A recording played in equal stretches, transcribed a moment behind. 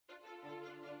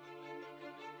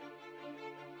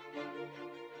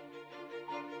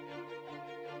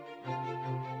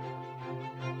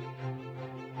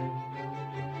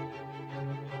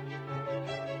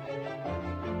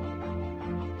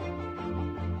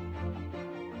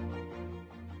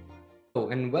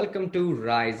and welcome to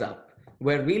RyzeUp,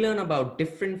 where we learn about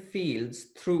different fields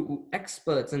through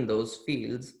experts in those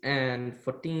fields and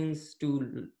for teens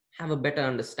to have a better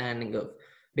understanding of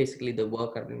basically the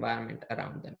work environment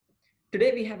around them.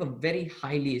 Today, we have a very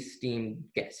highly esteemed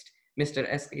guest, Mr.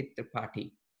 S.K.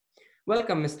 Tripathi.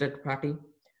 Welcome, Mr. Tripathi.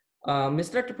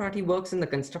 Mr. Tripathi works in the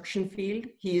construction field.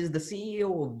 He is the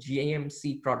CEO of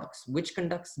JMC Products, which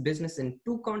conducts business in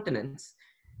two continents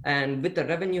and with a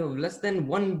revenue of less than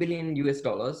 1 billion US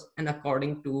dollars. And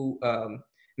according to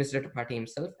Mr. Tripathi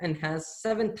himself, and has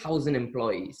 7,000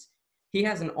 employees. He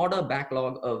has an order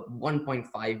backlog of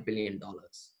 $1.5 billion.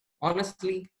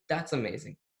 Honestly, that's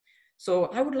amazing.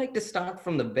 So I would like to start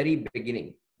from the very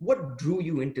beginning. What drew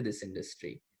you into this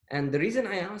industry? And the reason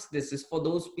I ask this is for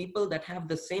those people that have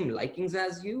the same likings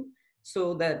as you,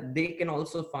 so that they can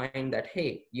also find that,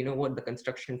 hey, you know what, the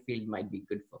construction field might be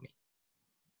good for me.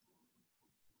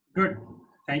 Good,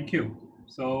 thank you.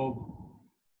 So,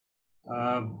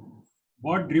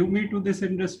 what drew me to this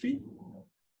industry?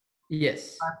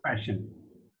 Yes. My passion,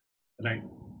 right?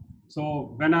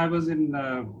 So when I was in,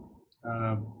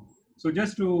 so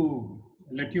just to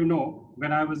let you know,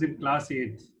 when I was in class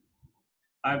 8th,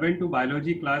 I went to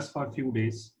biology class for a few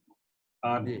days,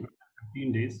 15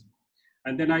 days.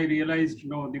 And then I realized,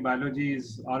 no, the biology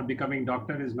is, or becoming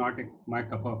doctor is not my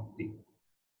cup of tea.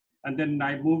 And then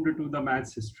I moved to the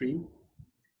maths stream.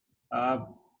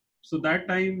 So that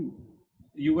time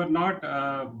you were not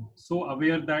so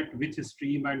aware that which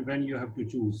stream and when you have to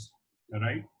choose,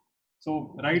 right?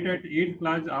 So right at 8th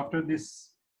class, after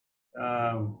this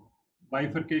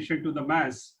bifurcation to the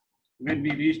maths, when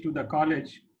we reached to the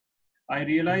college, I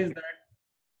realized that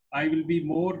I will be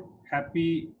more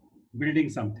happy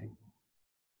building something,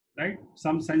 right?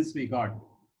 Some sense we got.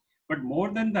 But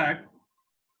more than that,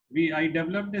 I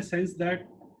developed a sense that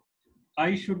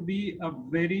I should be a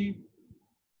very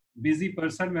busy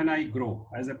person when I grow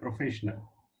as a professional,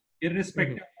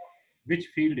 irrespective of which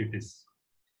field it is.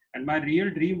 And my real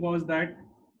dream was that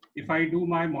if I do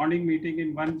my morning meeting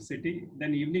in one city,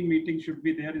 then evening meeting should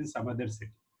be there in some other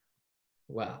city.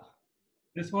 Wow.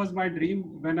 This was my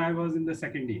dream when I was in the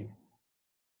second year.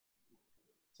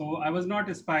 So I was not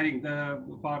aspiring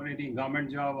for any government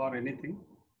job or anything.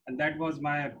 And that was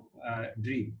my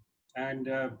dream. And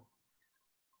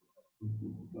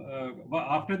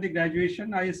after the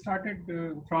graduation, I started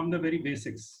from the very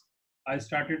basics. I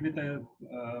started with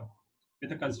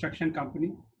a construction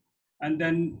company and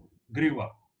then grew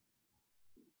up.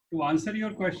 To answer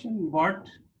your question, what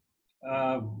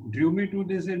drew me to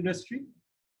this industry?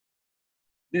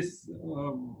 This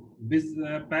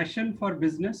passion for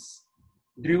business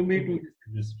drew me to this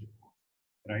industry,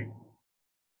 right?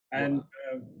 And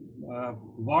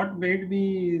what made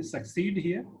me succeed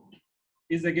here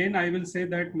is, again, I will say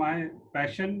that my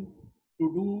passion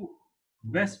to do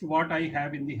best what I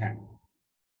have in the hand.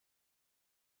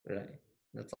 Right.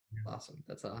 That's awesome.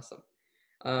 That's awesome.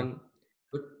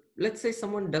 But let's say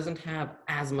someone doesn't have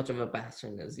as much of a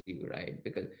passion as you, right?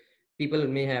 Because people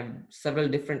may have several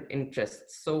different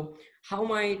interests. So how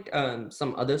might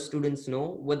some other students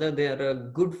know whether they are a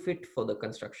good fit for the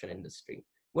construction industry?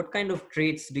 What kind of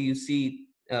traits do you see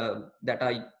that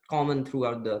are common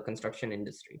throughout the construction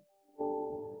industry?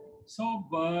 So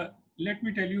let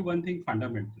me tell you one thing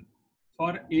fundamental.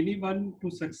 For anyone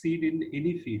to succeed in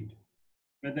any field,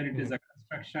 whether it is a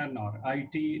construction or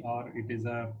IT, or it is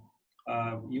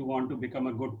you want to become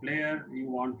a good player, you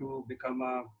want to become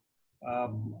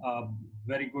a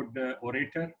very good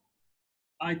orator,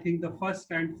 I think the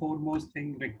first and foremost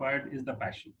thing required is the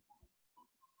passion.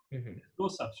 There's no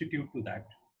substitute to that.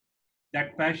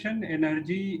 That passion,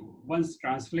 energy, once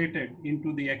translated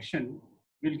into the action,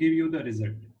 will give you the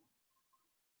result.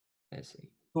 I see.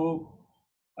 So,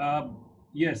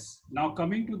 yes, now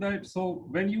coming to that. So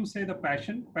when you say the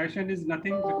passion is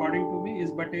nothing, according to me,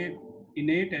 is but a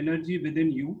innate energy within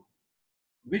you,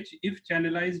 which if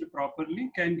channelized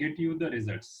properly can get you the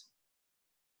results.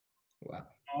 Wow.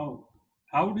 Now,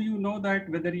 how do you know that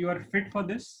whether you are fit for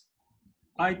this?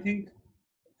 I think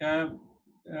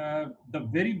the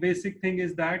very basic thing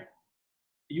is that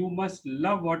you must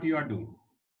love what you are doing.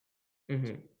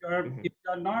 If you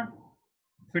are not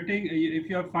fitting, if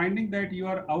you are finding that you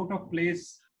are out of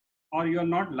place or you are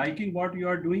not liking what you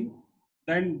are doing,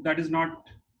 then that is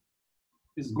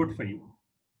good for you.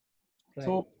 Right.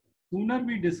 So sooner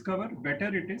we discover,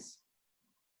 better it is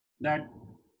that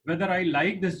whether I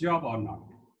like this job or not.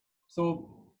 So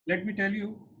let me tell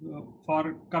you,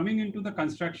 for coming into the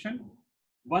construction,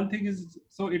 one thing is,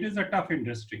 so it is a tough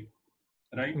industry,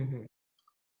 right?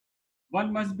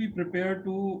 One must be prepared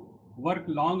to work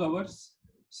long hours,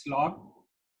 slog,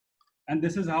 and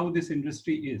this is how this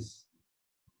industry is.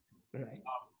 Right.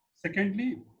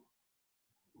 Secondly,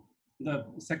 the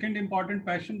second important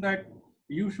passion that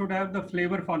you should have the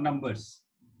flavor for numbers.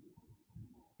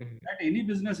 That any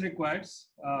business requires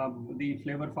the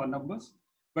flavor for numbers.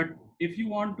 But if you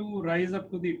want to rise up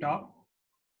to the top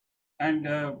and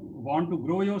want to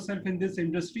grow yourself in this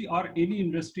industry or any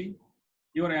industry,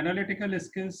 your analytical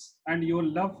skills and your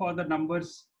love for the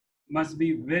numbers must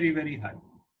be very, very high,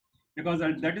 because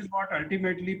that is what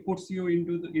ultimately puts you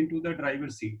into the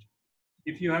driver's seat.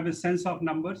 If you have a sense of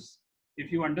numbers,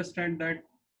 if you understand that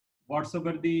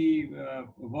whatsoever the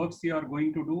works you are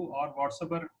going to do or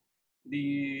whatsoever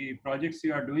the projects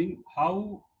you are doing,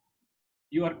 how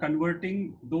you are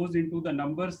converting those into the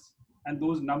numbers, and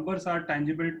those numbers are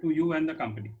tangible to you and the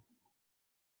company.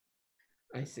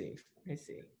 I see. I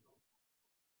see.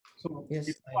 So if Yes,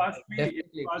 you I ask me, if definitely you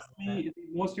agree ask with that. me,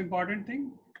 the most important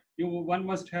thing, one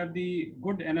must have the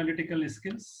good analytical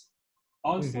skills.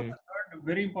 Also, Mm-hmm. the third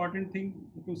very important thing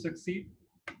to succeed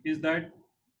is that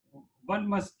one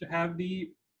must have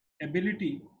the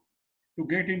ability to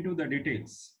get into the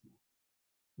details.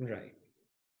 Right.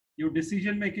 Your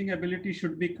decision making ability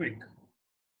should be quick.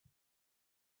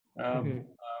 Mm-hmm.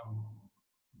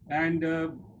 And uh,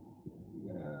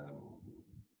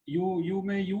 you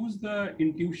may use the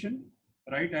intuition,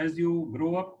 right? As you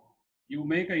grow up, you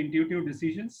make intuitive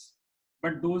decisions,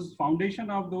 but those foundation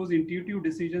of those intuitive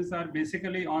decisions are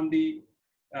basically on the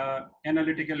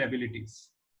analytical abilities.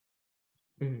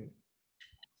 Mm-hmm.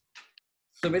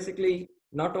 So basically,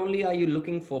 not only are you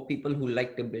looking for people who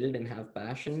like to build and have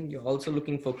passion, you're also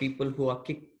looking for people who are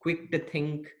quick to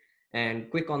think and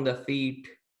quick on their feet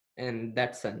in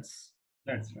that sense.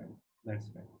 That's right.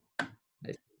 That's right.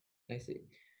 I, I see.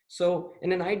 So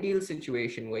in an ideal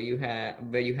situation where you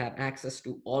have access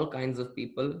to all kinds of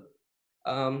people,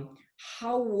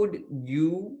 how would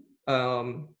you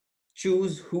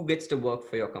choose who gets to work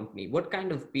for your company? What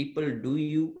kind of people do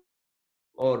you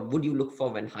or would you look for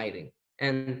when hiring?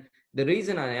 And the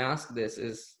reason I ask this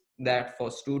is that for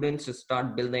students to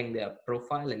start building their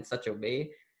profile in such a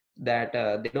way that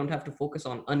they don't have to focus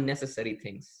on unnecessary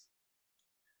things.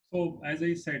 So as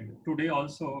I said today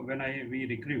also, when I we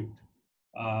recruit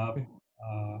uh,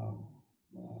 uh,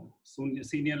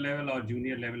 senior level or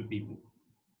junior level people,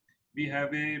 we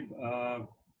have a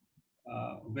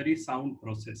very sound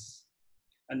process,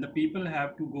 and the people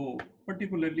have to go,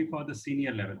 particularly for the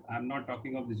senior level. I'm not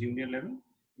talking of the junior level,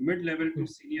 mid level to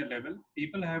senior level.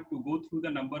 People have to go through the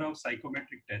number of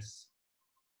psychometric tests.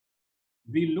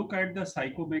 We look at the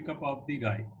psycho makeup of the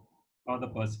guy or the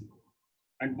person,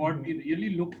 and what we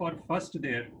really look for first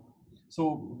there.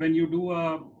 So when you do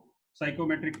a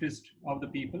psychometric test of the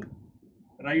people,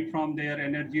 right from their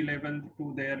energy level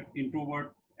to their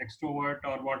introvert, extrovert,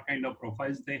 or what kind of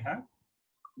profiles they have,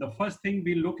 the first thing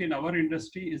we look in our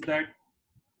industry is that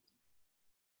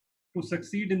to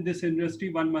succeed in this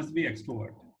industry, one must be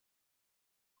extrovert.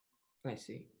 I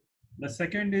see. The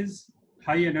second is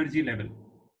high energy level.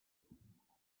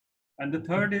 And the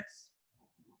third is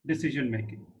decision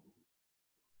making.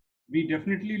 We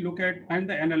definitely look at and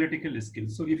the analytical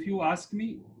skills. So if you ask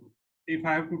me, if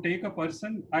I have to take a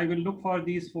person, I will look for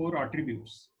these four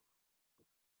attributes: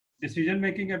 decision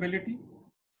making ability,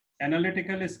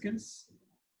 analytical skills,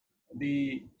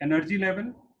 the energy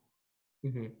level,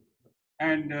 Mm-hmm.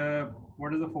 and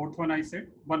what is the fourth one I said?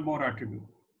 One more attribute.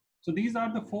 So these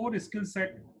are the four skill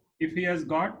set. If he has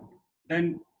got,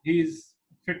 then he is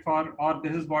fit for, or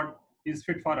this is what is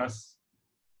fit for us.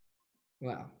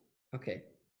 Wow. Okay.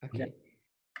 Yeah. Okay.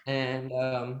 And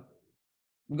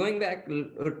going back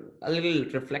a little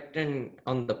reflecting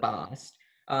on the past,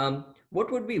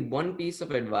 what would be one piece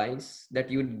of advice that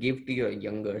you would give to your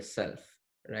younger self,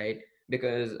 right?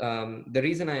 Because the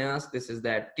reason I ask this is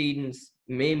that teens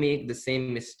may make the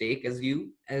same mistake as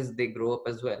you as they grow up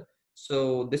as well.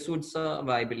 So this would serve,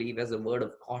 I believe, as a word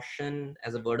of caution,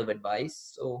 as a word of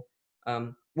advice. So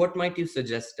what might you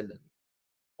suggest to them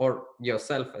or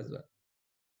yourself as well?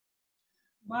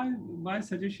 My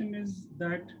suggestion is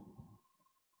that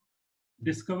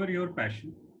discover your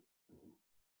passion,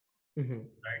 Mm-hmm.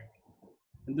 right?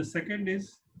 And the second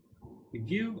is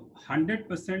give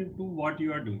 100% to what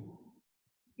you are doing,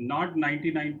 not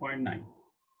 99.9.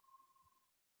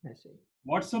 I see.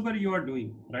 Whatsoever you are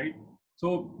doing, right?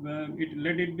 So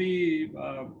let it be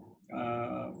uh,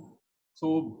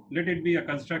 let it be a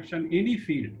construction, any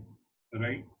field,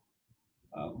 right?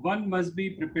 One must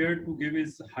be prepared to give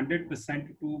his 100%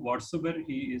 to whatsoever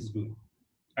he is doing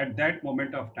at that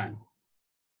moment of time.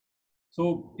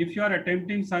 So if you are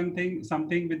attempting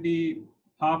something with the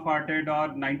half-hearted or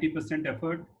 90%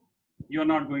 effort, you're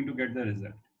not going to get the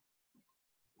result.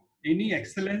 any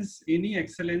excellence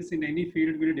in any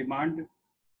field will demand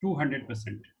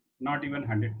 200%, not even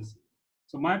 100%.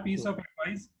 So my piece of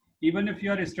advice, even if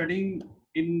you are studying,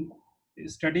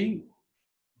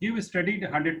 give studied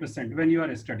 100% when you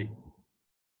are studying.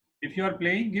 If you are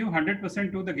playing, give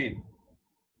 100% to the game.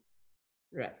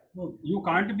 Right. So you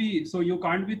can't be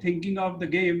thinking of the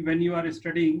game when you are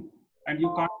studying, and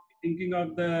you can't be thinking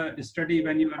of the study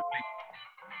when you are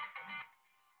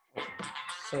playing.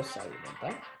 So sorry about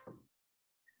that.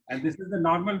 And this is the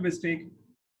normal mistake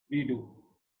we do.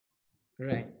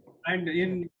 Right. And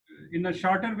in a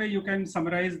shorter way, you can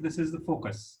summarize, this is the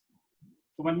focus.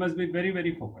 So one must be very,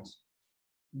 very focused.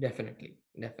 Definitely.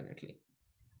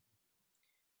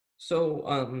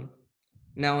 So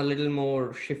now a little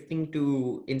more shifting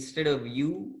to, instead of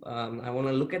you, I want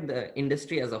to look at the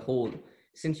industry as a whole.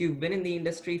 Since you've been in the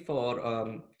industry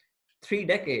for 3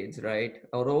 decades, right,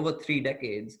 or over 3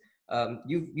 decades,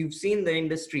 you've seen the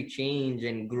industry change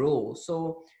and grow.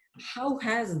 So how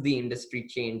has the industry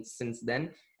changed since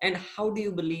then, and how do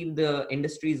you believe the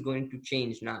industry is going to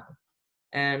change now?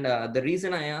 And the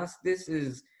reason I ask this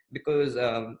is because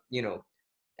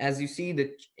as you see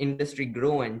the industry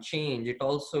grow and change, it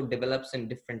also develops in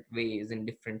different ways in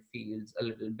different fields a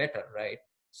little better, right?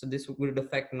 So this would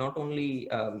affect not only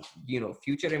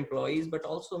future employees, but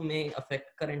also may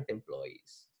affect current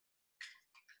employees.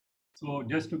 So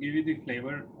just to give you the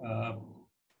flavor,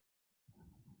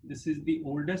 this is the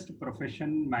oldest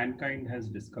profession mankind has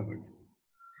discovered.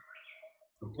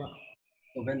 Okay. Wow.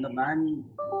 So when the man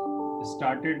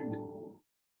started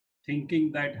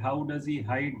thinking that how does he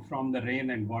hide from the rain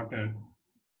and water,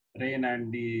 rain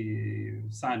and the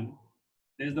sun,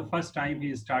 this is the first time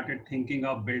he started thinking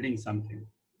of building something.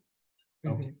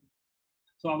 Okay. Mm-hmm.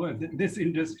 So this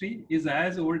industry is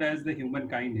as old as the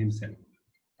humankind himself.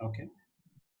 Okay.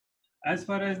 As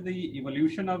far as the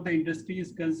evolution of the industry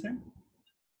is concerned,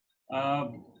 uh,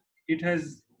 it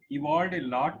has evolved a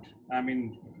lot. I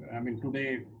mean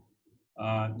today,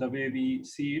 the way we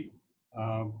see it,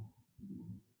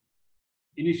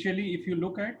 initially, if you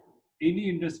look at any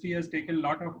industry has taken a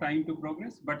lot of time to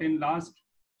progress, but in last,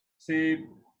 say,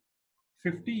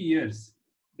 50 years,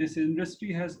 this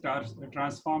industry has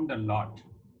transformed a lot,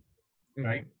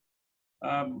 right?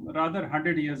 Rather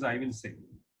 100 years, I will say,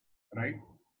 right?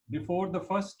 Before the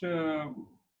first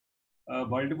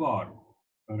World War,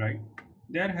 right,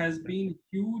 there has been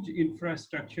huge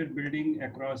infrastructure building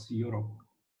across Europe.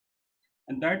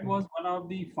 And that was one of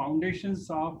the foundations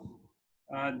of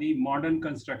the modern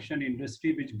construction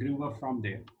industry, which grew up from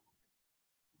there.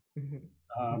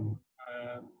 Um,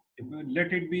 uh,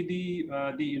 Let it be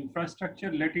the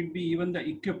infrastructure, let it be even the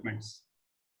equipments.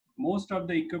 Most of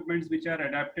the equipments which are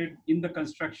adapted in the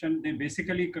construction, they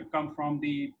basically could come from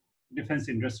the defense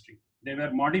industry. They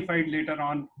were modified later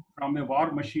on from a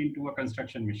war machine to a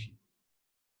construction machine.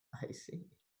 I see.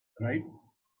 Right?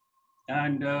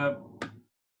 And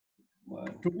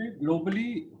today,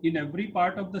 globally, in every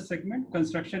part of the segment,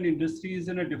 construction industry is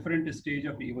in a different stage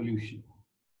of evolution.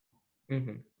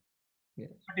 Yes.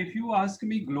 But if you ask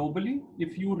me globally,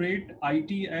 if you rate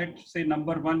IT at, say,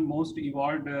 number one most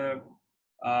evolved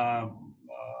uh,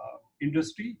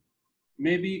 industry,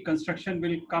 maybe construction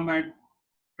will come at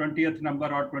 20th number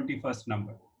or 21st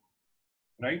number,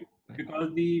 right?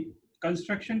 Because the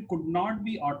construction could not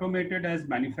be automated as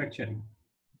manufacturing.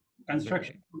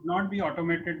 Construction could not be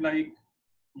automated like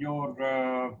your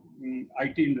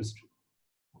IT industry.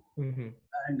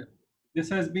 And this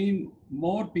has been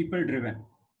more people driven.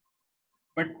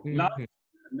 But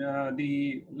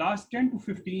the last 10 to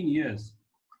 15 years,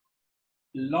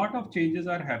 a lot of changes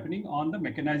are happening on the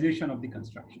mechanization of the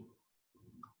construction.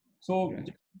 So just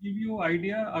to give you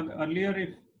idea, earlier if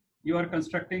you are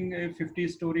constructing a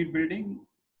 50-story building,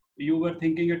 you were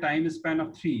thinking a time span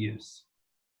of 3 years.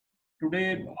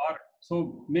 Today, or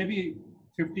so maybe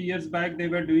 50 years back, they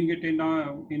were doing it in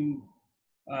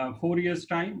 4 years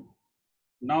time.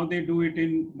 Now they do it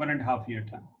in 1.5 year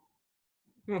time.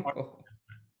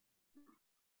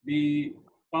 The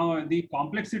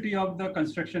complexity of the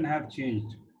construction have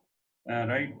changed,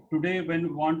 right? Today, when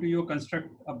you want to construct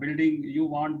a building, you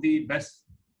want the best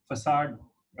facade,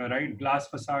 right? Glass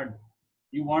facade.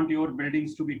 You want your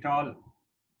buildings to be tall,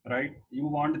 right? You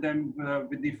want them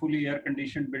with the fully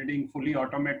air-conditioned building, fully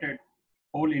automated,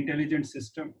 whole intelligent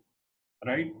system,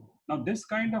 right? Now, this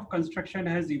kind of construction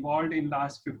has evolved in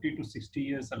last 50 to 60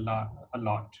 years a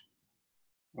lot.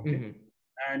 Okay,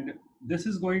 and this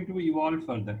is going to evolve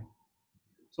further.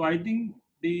 So I think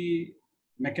the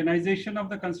mechanization of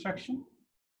the construction,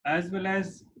 as well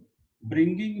as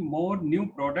bringing more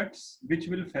new products which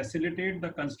will facilitate the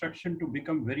construction to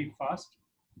become very fast,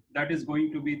 That is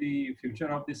going to be the future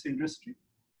of this industry.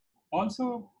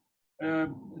 Also,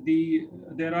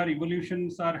 there are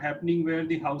evolutions are happening where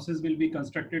the houses will be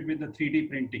constructed with the 3D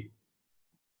printing.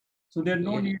 So there's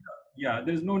no Yeah. need, yeah,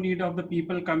 there's no need of the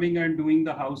people coming and doing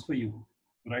the house for you,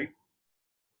 right?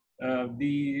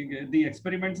 The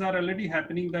experiments are already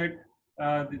happening that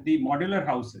the modular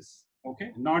houses,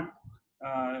 okay, not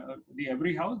the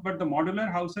every house, but the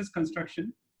modular houses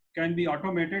construction can be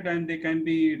automated and they can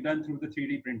be done through the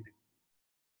 3D printing.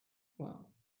 Wow.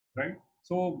 Right.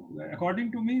 So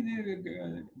according to me,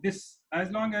 this,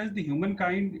 as long as the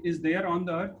humankind is there on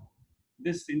the earth,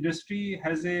 this industry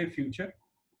has a future.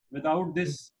 Without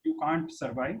this, you can't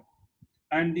survive.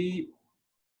 And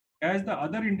as the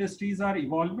other industries are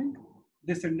evolving,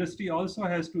 this industry also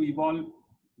has to evolve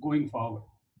going forward.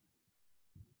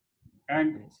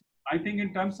 And Nice. I think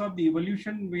in terms of the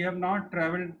evolution, we have not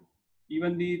traveled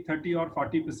even the 30 or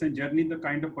 40% journey, the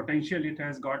kind of potential it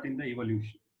has got in the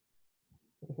evolution.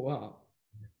 Wow.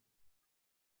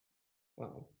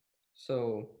 Wow.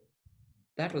 So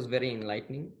that was very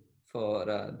enlightening for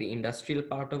the industrial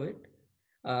part of it.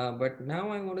 But now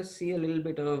I want to see a little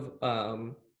bit of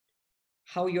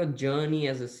how your journey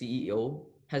as a CEO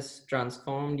has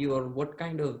transformed you, or what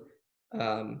kind of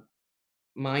um,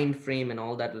 mind frame and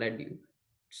all that led you.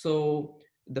 So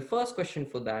the first question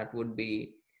for that would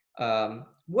be,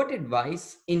 what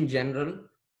advice in general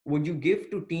would you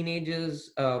give to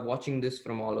teenagers watching this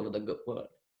from all over the world?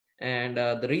 And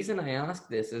the reason I ask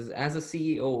this is, as a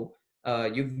CEO,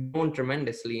 you've grown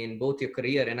tremendously in both your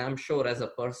career and I'm sure as a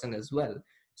person as well.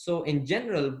 So in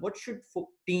general, what should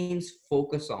teens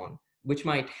focus on, which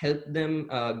might help them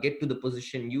get to the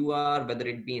position you are, whether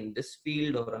it be in this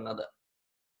field or another?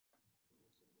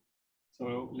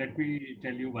 So let me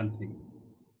tell you one thing.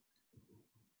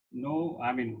 No,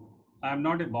 I mean, I'm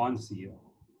not a born CEO.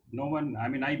 No one, I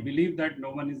mean, I believe that no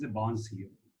one is a born CEO.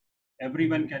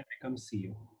 Everyone Mm-hmm. can become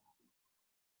CEO.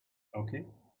 Okay.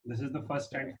 This is the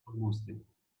first and Right. foremost thing.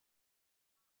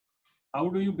 How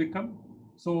do you become?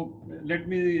 So let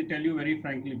me tell you very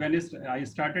frankly, when I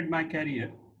started my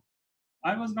career,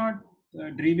 I was not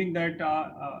dreaming that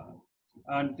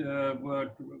and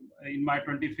in my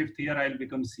 25th year I'll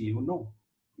become CEO. No,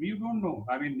 you don't know.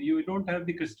 I mean, you don't have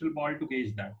the crystal ball to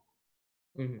gauge that.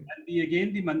 Mm-hmm. And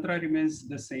again, the mantra remains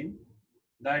the same,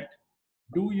 that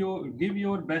give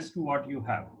your best to what you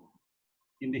have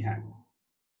in the hand.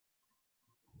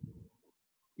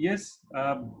 Yes,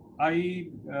 I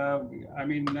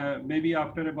mean, maybe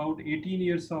after about 18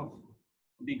 years of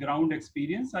the ground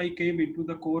experience, I came into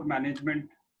the core management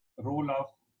role of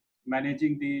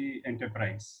managing the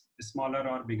enterprise, the smaller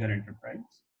or bigger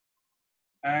enterprise.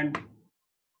 And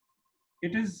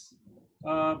it is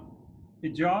a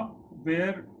job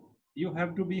where you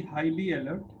have to be highly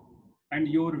alert and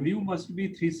your view must be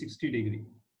 360-degree.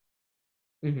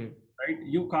 Mm-hmm. Right?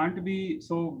 You can't be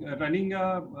so running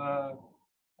a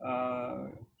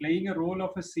playing a role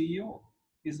of a CEO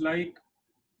is like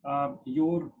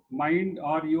your mind,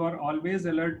 or you are always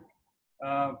alert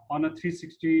on a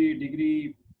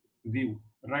 360-degree view,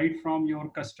 right from your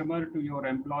customer to your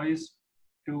employees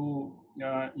to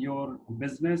your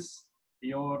business,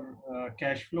 your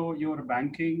cash flow, your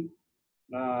banking,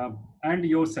 uh, and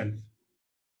yourself,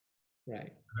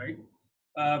 Right. right?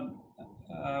 Um,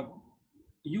 uh,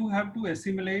 you have to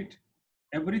assimilate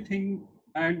everything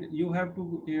and you have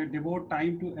to devote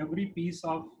time to every piece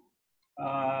of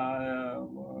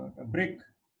brick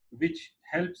which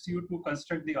helps you to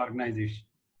construct the organization,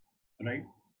 right?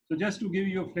 So just to give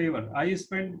you a flavor, I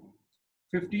spend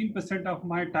 15% of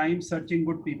my time searching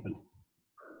good people,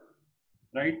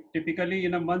 right? Typically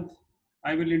in a month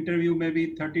I will interview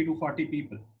maybe 30 to 40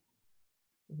 people,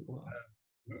 Wow.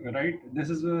 right? This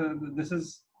is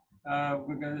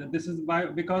my,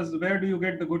 because where do you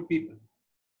get the good people?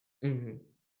 Mm-hmm.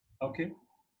 Okay.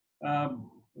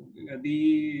 um,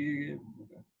 the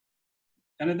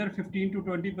Another 15 to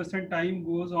 20% time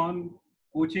goes on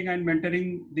coaching and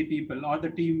mentoring the people or the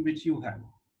team which you have,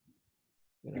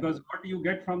 Right. because what you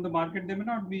get from the market, they may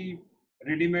not be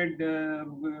ready-made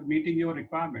meeting your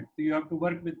requirement, so you have to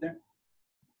work with them,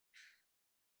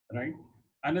 right?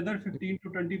 Another 15 to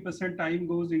 20% time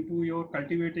goes into your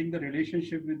cultivating the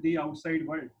relationship with the outside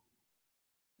world,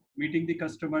 meeting the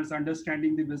customers,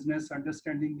 understanding the business,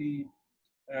 understanding the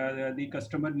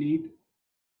customer need,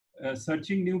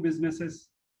 searching new businesses,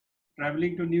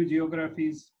 traveling to new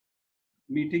geographies,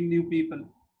 meeting new people.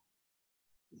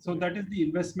 So that is the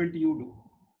investment you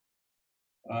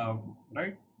do,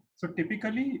 right? So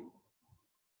typically,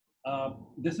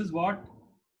 this is what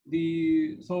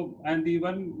the so and the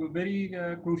one very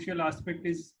crucial aspect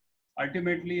is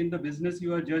ultimately in the business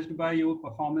you are judged by your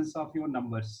performance of your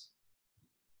numbers.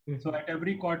 So at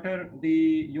every quarter,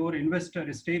 your investor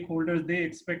stakeholders, they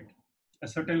expect a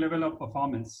certain level of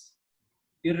performance,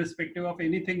 irrespective of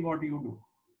anything what you do.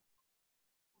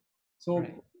 So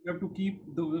you have to keep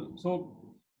so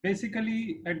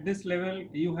basically at this level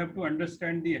you have to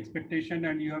understand the expectation,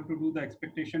 and you have to do the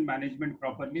expectation management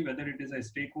properly, whether it is a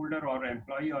stakeholder or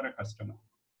employee or a customer.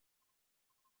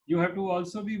 You have to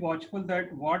also be watchful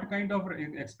that what kind of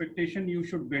expectation you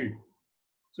should build.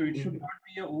 So it should not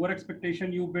be a over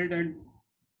expectation you build, and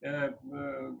uh,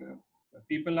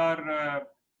 people are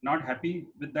not happy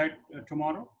with that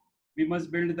tomorrow. We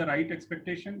must build the right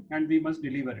expectation and we must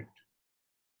deliver it.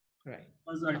 Right.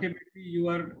 Because ultimately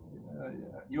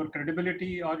your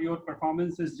credibility or your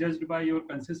performance is judged by your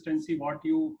consistency, what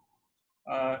you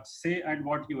say and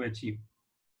what you achieve.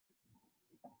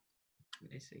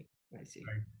 I see. I see.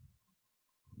 Right.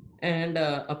 And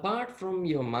apart from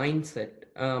your mindset,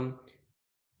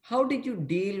 how did you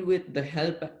deal with the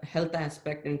health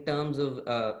aspect in terms of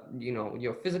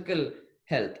your physical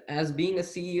health? As being a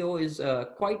CEO is a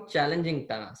quite challenging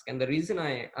task, and the reason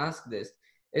I ask this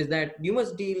is that you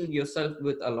must deal yourself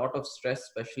with a lot of stress,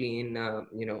 especially in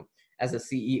as a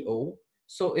CEO.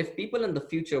 So if people in the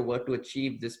future were to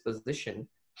achieve this position,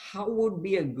 how would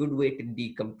be a good way to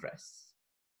decompress?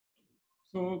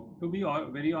 So to be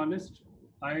very honest,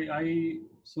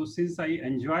 so since I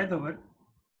enjoy the work,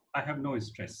 I have no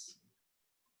stress.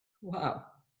 Wow.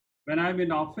 When I'm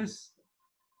in office,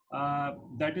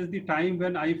 that is the time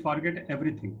when I forget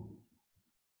everything.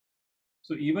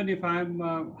 So even if I'm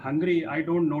hungry, I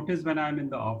don't notice when I'm in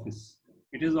the office.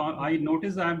 I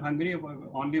notice I'm hungry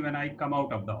only when I come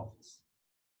out of the office.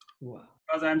 Wow.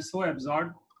 Because I'm so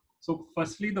absorbed. So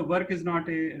firstly, the work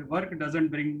doesn't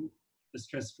bring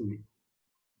stress to me.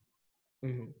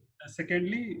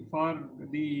 Secondly,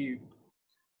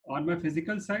 on my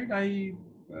physical side, I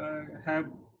have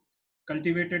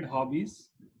cultivated hobbies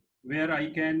where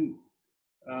I can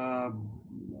uh,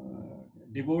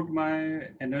 devote my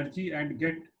energy and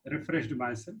get refreshed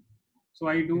myself. So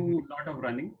I do a lot of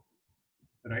running,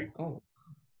 right? Oh.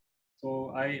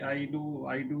 So I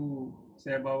do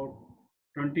say about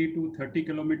 20 to 30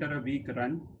 kilometer a week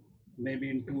run, maybe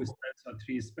in 2 spells or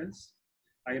 3 spells.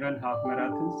 I run half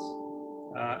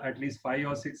marathons, at least 5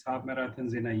 or 6 half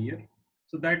marathons in a year.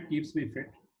 So that keeps me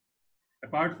fit.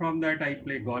 Apart from that, I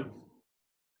play golf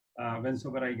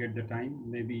whenever I get the time,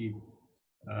 maybe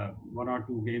 1 or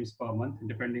 2 games per month,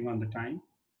 depending on the time.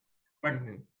 But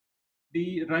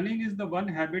the running is the one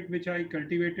habit which I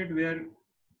cultivated where,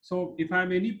 so if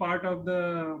I'm any part of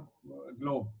the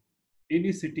globe,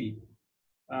 any city,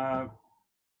 uh,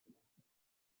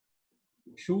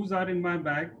 shoes are in my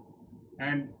bag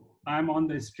and I'm on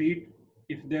the street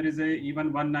if there is a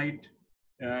even one night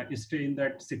stay in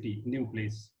that city, new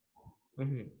place.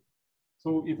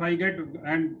 So if I get,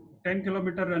 and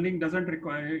 10-kilometer running doesn't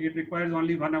require, it requires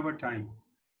only 1 hour time.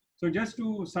 So just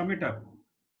to sum it up,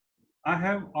 I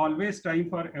have always time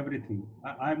for everything.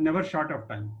 I'm never short of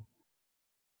time,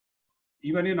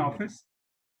 even in office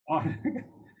or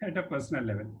at a personal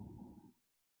level.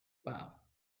 Wow.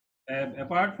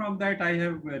 Apart from that, I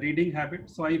have a reading habit.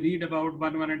 So I read about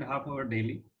 1.5 hours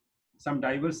daily, some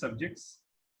diverse subjects,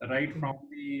 right from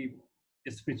the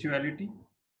spirituality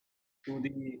to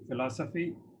the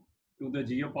philosophy, to the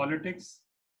geopolitics,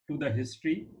 to the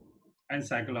history and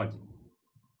psychology.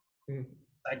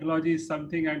 Psychology is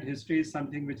something and history is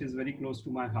something which is very close to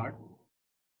my heart.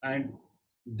 And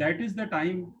that is the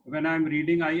time when I'm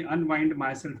reading, I unwind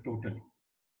myself totally.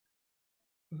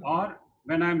 Or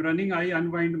when I'm running, I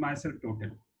unwind myself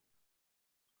totally.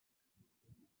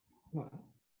 Wow.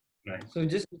 Right. So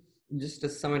just to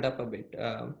sum it up a bit,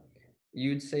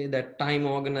 you'd say that time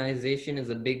organization is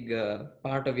a big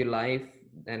part of your life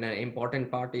and an important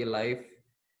part of your life.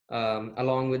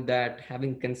 Along with that,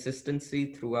 having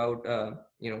consistency throughout,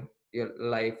 your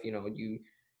life. You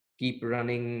keep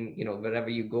running, wherever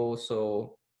you go.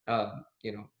 So,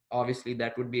 obviously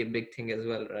that would be a big thing as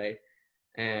well, right?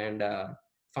 And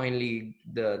finally,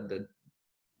 the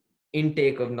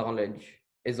intake of knowledge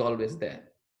is always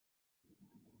there.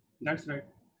 That's right.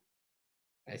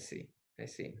 I see. I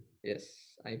see.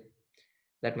 Yes,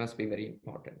 that must be very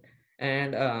important.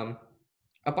 And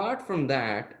apart from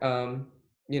that,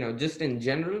 just in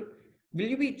general, will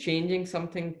you be changing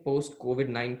something post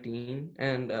COVID-19?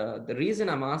 And the reason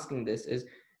I'm asking this is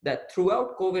that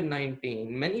throughout COVID-19,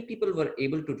 many people were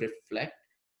able to reflect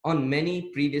on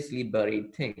many previously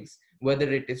buried things,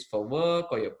 whether it is for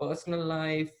work or your personal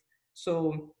life.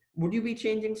 So, would you be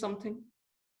changing something?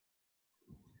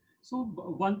 So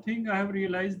one thing I have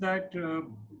realized that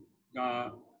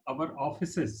our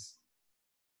offices.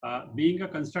 Being a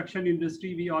construction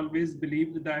industry, we always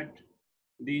believed that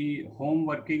the home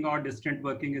working or distant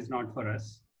working is not for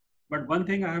us. But one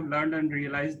thing I have learned and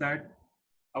realized that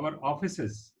our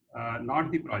offices,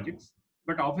 not the projects,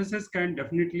 but offices can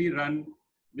definitely run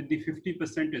with the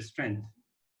 50% strength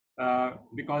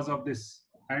because of this.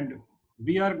 And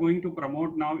we are going to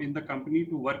promote now in the company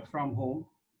to work from home,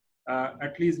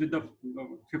 at least with the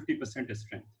 50%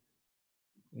 strength.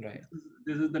 Right.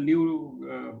 This is the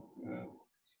new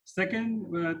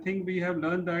second thing we have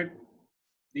learned that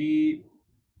the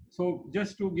so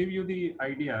just to give you the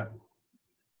idea,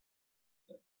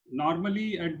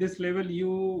 normally at this level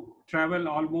you travel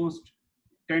almost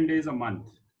 10 days a month,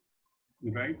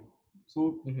 right?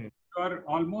 So your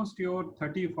almost your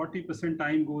 30-40%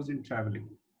 time goes in traveling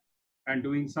and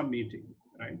doing some meeting,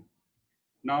 right?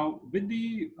 Now with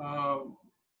the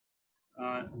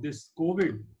this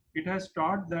COVID, it has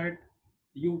taught that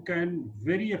you can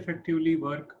very effectively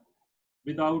work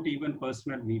without even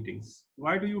personal meetings.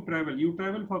 Why do you travel? You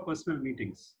travel for personal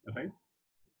meetings, right?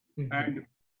 And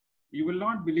you will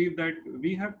not believe that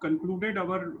we have concluded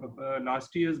our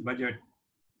last year's budget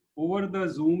over the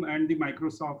Zoom and the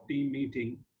Microsoft team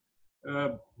meeting,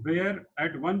 where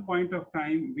at one point of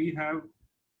time we have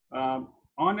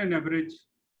on an average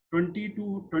 20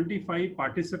 to 25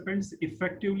 participants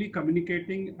effectively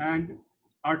communicating and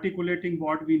articulating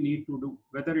what we need to do,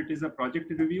 whether it is a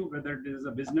project review, whether it is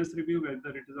a business review, whether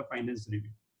it is a finance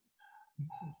review.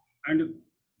 And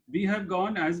we have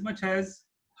gone as much as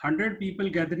 100 people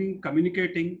gathering,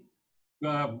 communicating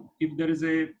if there is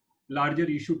a larger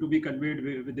issue to be conveyed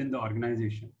within the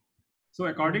organization. So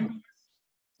according to us,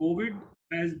 COVID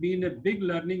has been a big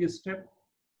learning step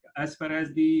as far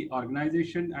as the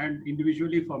organization and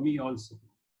individually for me also,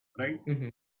 right?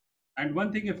 And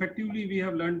one thing effectively we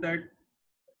have learned that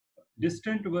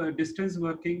distance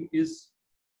working is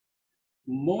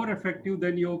more effective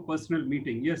than your personal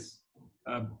meeting. Yes,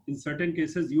 in certain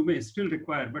cases you may still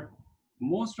require, but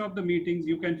most of the meetings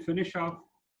you can finish off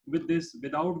with this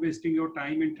without wasting your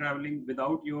time in traveling,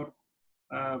 without your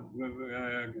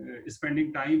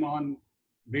spending time on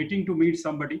waiting to meet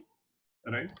somebody,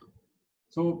 right?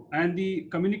 So, and the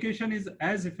communication is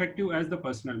as effective as the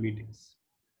personal meetings.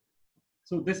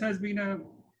 So this has been a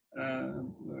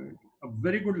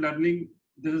very good learning.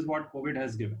 This is what COVID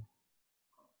has given.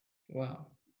 Wow.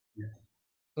 Yeah.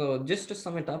 So just to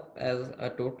sum it up as a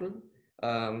total,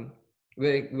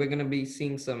 we're going to be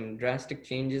seeing some drastic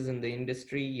changes in the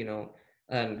industry,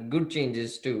 and good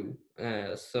changes too.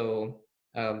 You're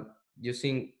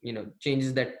seeing,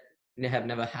 changes that have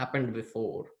never happened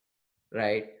before,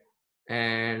 right?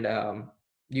 And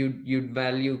you'd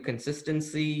value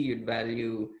consistency, you'd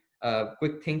value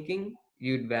quick thinking,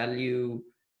 you'd value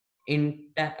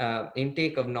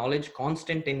intake of knowledge,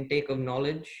 constant intake of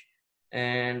knowledge,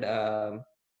 and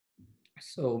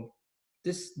so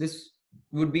this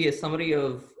would be a summary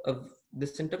of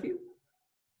this interview.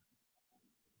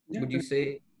 Yeah, Would you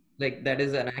say like that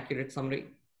is an accurate summary?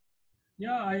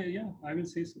 I will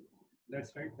say so.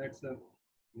 That's right.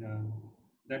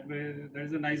 That way. That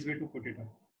is a nice way to put it up.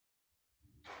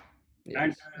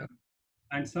 Yes.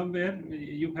 And somewhere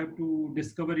you have to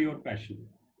discover your passion.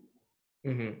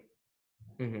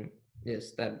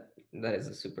 Yes, that is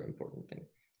a super important thing.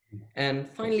 And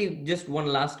finally, just one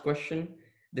last question.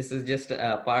 This is just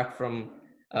apart from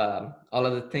all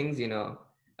of the things,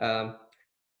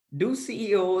 do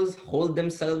CEOs hold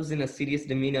themselves in a serious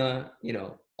demeanor,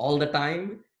 all the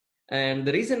time? And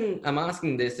the reason I'm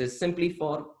asking this is simply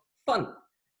for fun.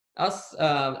 Us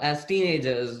as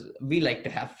teenagers, we like to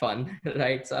have fun,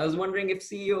 right? So I was wondering if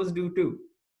CEOs do too.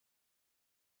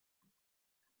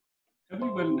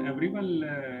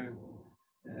 Everyone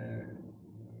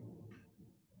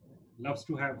loves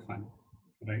to have fun,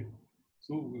 right?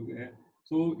 So,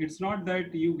 so it's not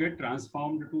that you get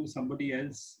transformed to somebody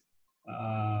else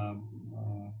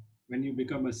when you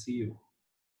become a CEO.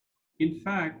 In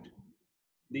fact,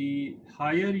 the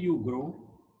higher you grow,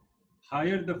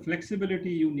 higher the flexibility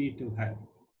you need to have.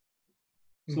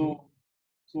 So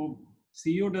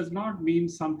CEO does not mean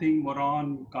something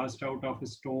moron cast out of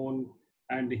stone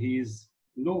and he's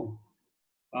no.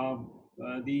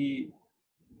 The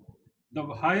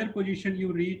higher position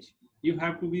you reach, you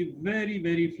have to be very,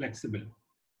 very flexible.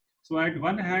 So at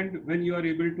one hand, when you are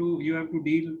able to, you have to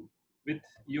deal with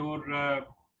your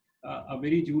a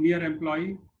very junior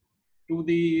employee to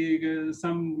the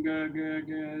some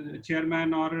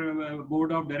chairman or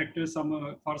board of directors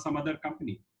for some other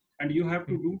company, and you have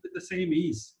to do with the same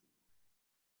ease.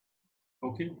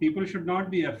 Okay, people should not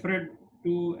be afraid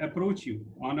to approach you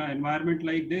on an environment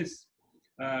like this.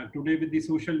 today with the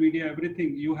social media,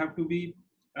 everything, you have to be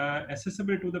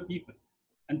accessible to the people.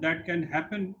 And that can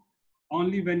happen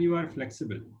only when you are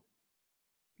flexible.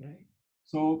 Right.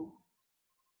 So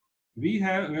we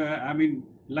have, I mean,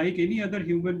 like any other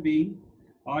human being,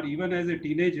 or even as a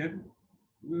teenager,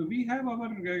 we have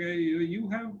our, you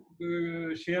have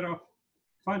share of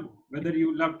fun, whether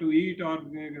you love to eat or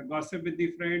gossip with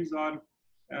the friends, or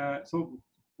so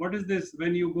what is this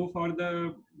when you go for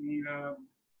the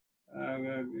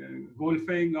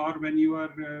golfing, or when you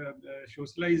are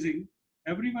socializing,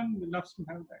 everyone loves to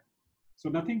have that. So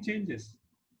nothing changes.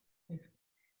 I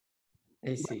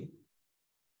But, see.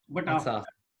 but That's after awesome.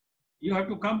 that, you have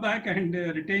to come back and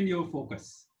retain your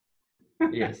focus.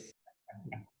 Yes.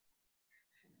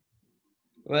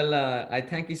 Well, I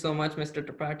thank you so much, Mr.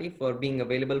 Tripathi, for being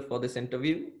available for this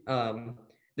interview.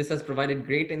 This has provided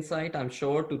great insight, I'm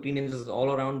sure, to teenagers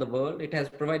all around the world. It has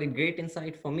provided great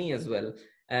insight for me as well,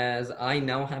 as I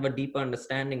now have a deeper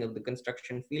understanding of the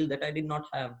construction field that I did not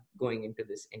have going into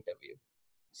this interview.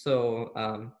 So,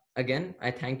 again, I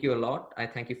thank you a lot. I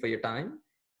thank you for your time.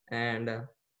 And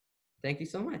thank you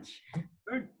so much.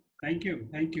 Good. Thank you.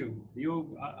 Thank you.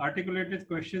 You articulated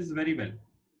questions very well.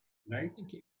 Right?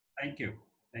 Thank you. Thank you.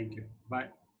 Thank you. Bye.